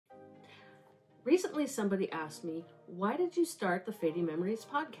Recently, somebody asked me, why did you start the Fading Memories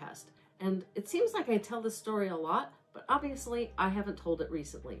podcast? And it seems like I tell this story a lot, but obviously I haven't told it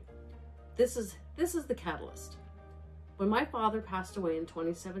recently. This is the catalyst. When my father passed away in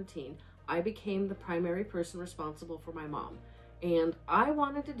 2017, I became the primary person responsible for my mom. And I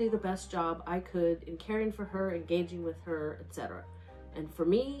wanted to do the best job I could in caring for her, engaging with her, etc. And for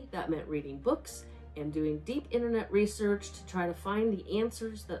me, that meant reading books and doing deep internet research to try to find the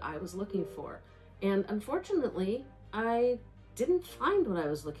answers that I was looking for. And unfortunately, I didn't find what I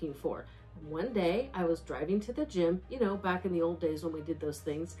was looking for. One day I was driving to the gym, back in the old days when we did those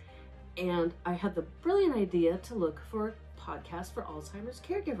things, and I had the brilliant idea to look for a podcast for Alzheimer's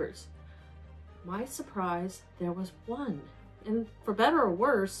caregivers. My surprise, there was one. And for better or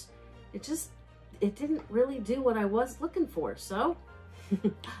worse, it didn't really do what I was looking for. So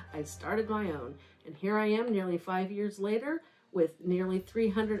I started my own. And here I am nearly 5 years later with nearly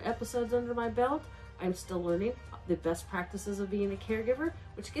 300 episodes under my belt. I'm still learning the best practices of being a caregiver,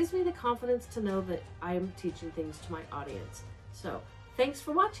 which gives me the confidence to know that I am teaching things to my audience. So thanks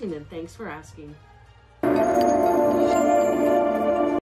for watching and thanks for asking.